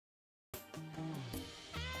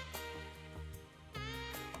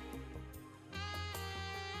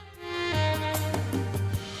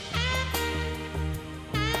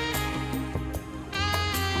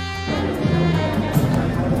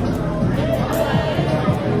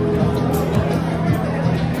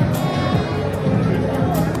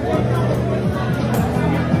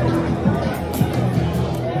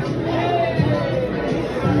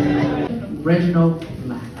original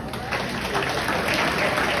black.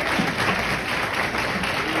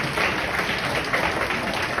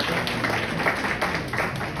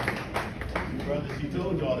 Brothers, he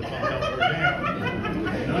told y'all to come help her down.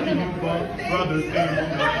 None of you brothers came over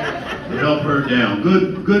here to help her down.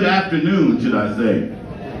 Good afternoon, should I say.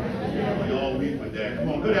 We all weak with that. Come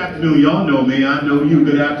on, good afternoon. Y'all know me. I know you.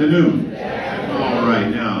 Good afternoon. All right,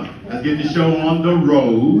 now, let's get the show on the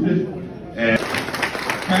road. And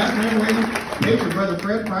past graduating patron Brother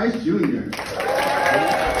Fred Price Jr. The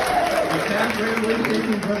past graduating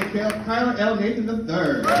patron Brother Kyler L. Nathan III.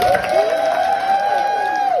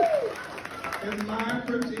 It's my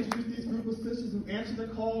privilege to introduce these group of sisters who answered the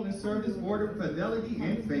call and served this order with fidelity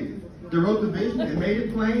and faith. They wrote the vision and made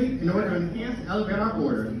it plain in order to enhance and elevate our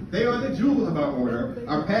order. They are the jewels of our order,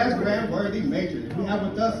 our past grand worthy matrons. We have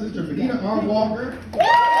with us Sister Benita R. Walker.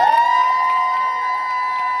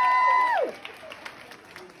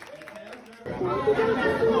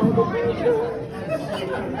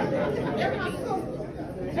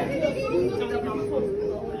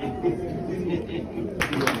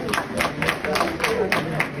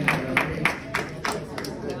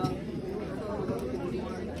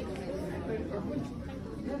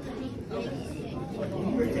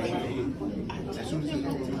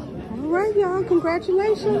 All right, y'all.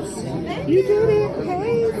 Congratulations. You did it.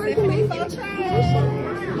 Hey, congratulations.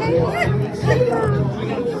 Hey, what?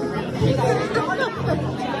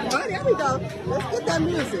 Oh, there we go. Let's get that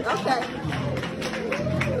music. Okay.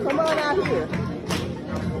 Come on out here.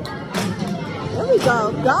 There we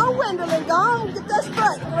go. Go on, Wendell. Go on. Get that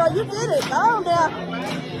strut. Girl, you did it. Go on now.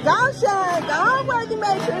 Go on, Shine. Go on, Worthy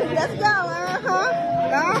Matron. Let's go.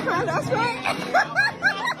 That's right.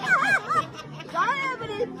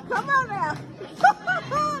 Come on now.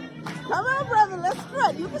 Come on, brother. Let's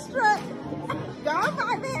strut. You can strut. Go on,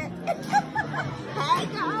 my man. Hey,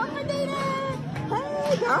 go on, Benita.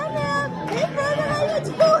 Hey, go on now. Hey, brother, how you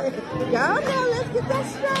doing? Go on now. Let's get that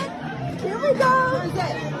strut. Here we go.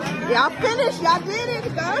 Y'all finished. Y'all did it.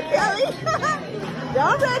 Go on, Kelly. Go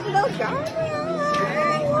on, Reginald. Go on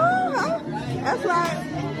now. That's right.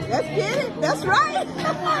 Let's get it. That's right.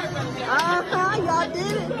 Y'all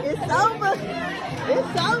did it. It's over.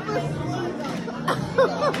 It's over.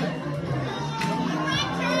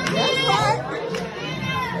 That's right.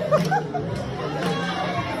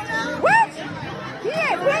 What? He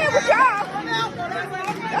ain't playing with y'all.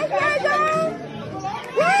 That's right, y'all.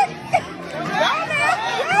 What? Y'all now.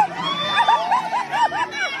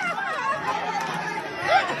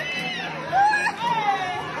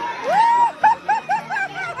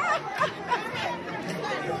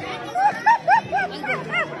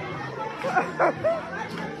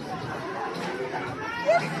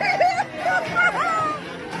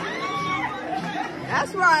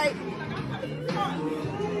 That's right.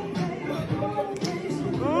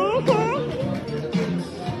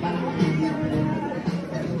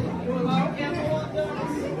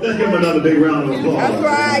 let's give him another big round of applause. That's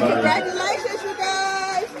right. Congratulations, you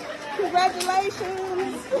guys.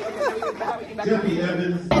 Congratulations. Jeffy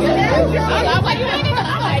Evans.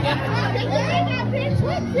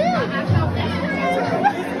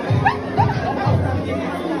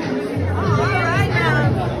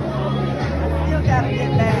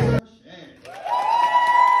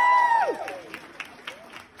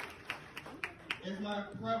 It's my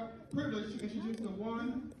privilege to introduce the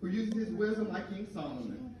one who uses his wisdom like King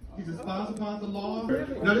Solomon. He's a sponsor upon the law,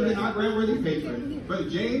 none other than our grand worthy patron, Brother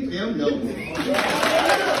James M. Noble.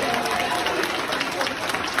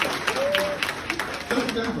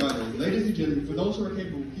 Sisters and brothers, ladies and gentlemen, for those who are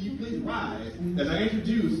capable, can you please rise as I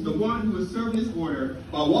introduce the one who is serving this order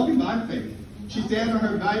by walking by faith. She stands on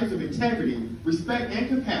her values of integrity, respect, and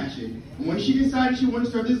compassion. And when she decided she wanted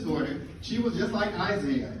to serve this order, she was just like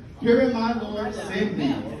Isaiah. Here am I, Lord, send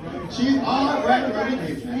me. She is all right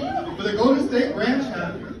recognition for the Golden State Grand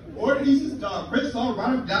Champion, Ordinance's Prince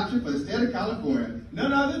Songwriter of Doctrine for the state of California,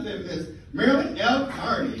 none other than Miss Marilyn L.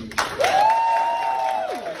 Carney.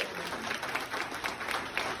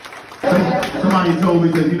 Somebody told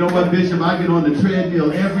me, said, you know what, Bishop, I get on the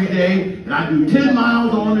treadmill every day, and I do 10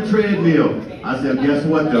 miles on the treadmill. I said, guess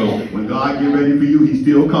what, though? When God get ready for you, he's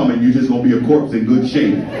still coming. You're just going to be a corpse in good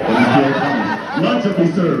shape. But he's still coming. Lunch will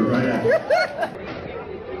be served right after.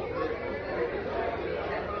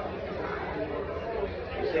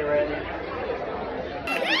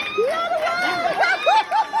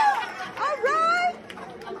 All right.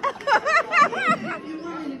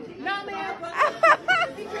 No, ma'am.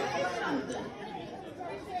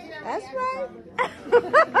 That's right.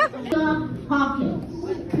 Hawkins.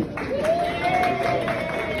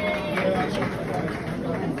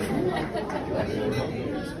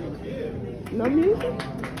 No music?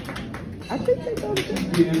 I think they go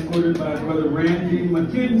together. Being escorted by Brother Randy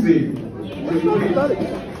McKenzie.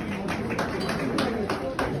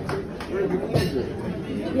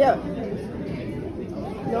 Yeah.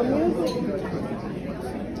 No music?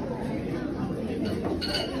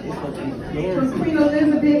 From Queen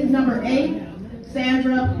Elizabeth, number 8,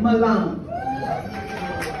 Sandra Malone.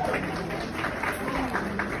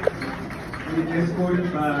 Being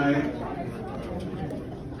escorted by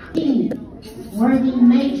Worthy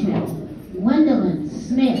Matron, Gwendolyn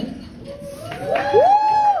Smith.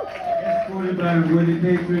 escorted by worthy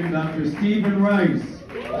patron Dr. Stephen Rice.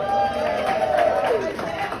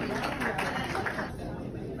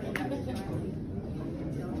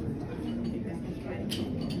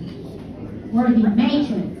 Worthy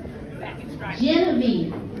Matron,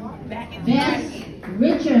 Genevieve Bess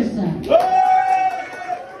Richardson.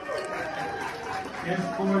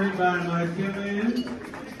 Escorted by my siblings,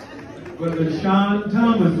 Brother Sean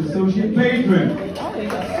Thomas, Associate Patron.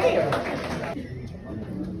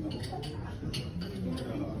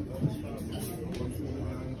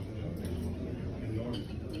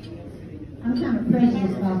 I'm kind of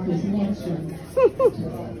prejudiced about this next one.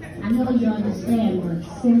 I know you understand, but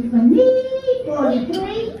Symphony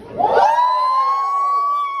 43.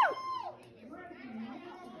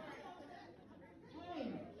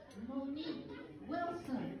 Monique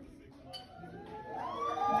Wilson.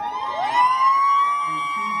 And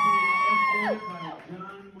she's being escorted by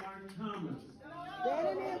John Mark Thomas.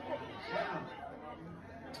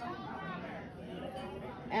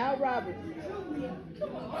 Al Roberts.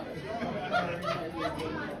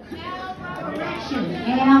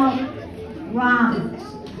 Al Roberts,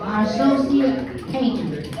 our associate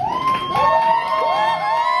patron.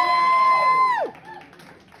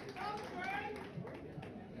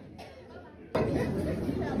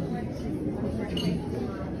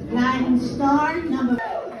 Guiding Star, number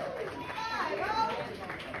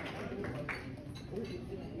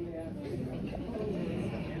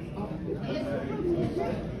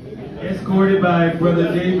Escorted by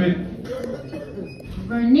Brother David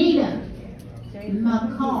Bernita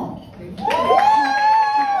McCall.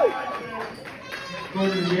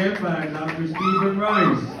 Escorted again by Dr. Stephen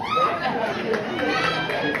Rice.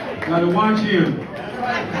 Gotta watch him.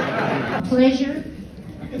 Pleasure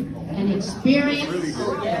and experience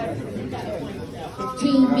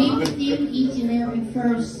to be with you each and every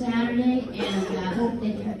first Saturday, and I hope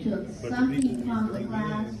that you took something from the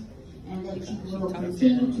class and that you will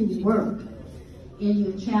continue to work in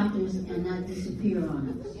your chapters and not disappear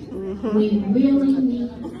on us. We really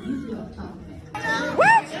need you to talk.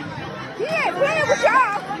 What? He ain't playing with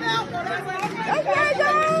y'all. That's right,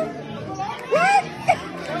 dog. What?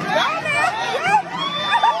 Go now.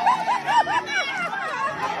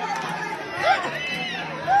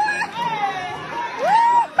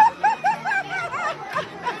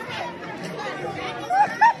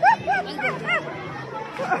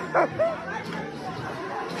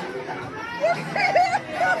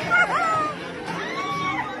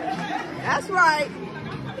 That's right.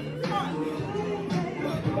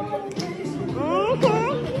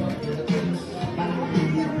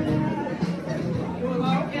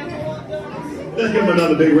 Let's give him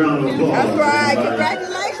another big round of applause. That's right.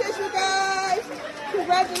 Congratulations, you guys.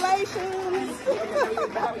 Congratulations.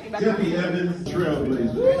 Jeffy Evans,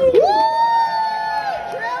 trailblazer. Woo!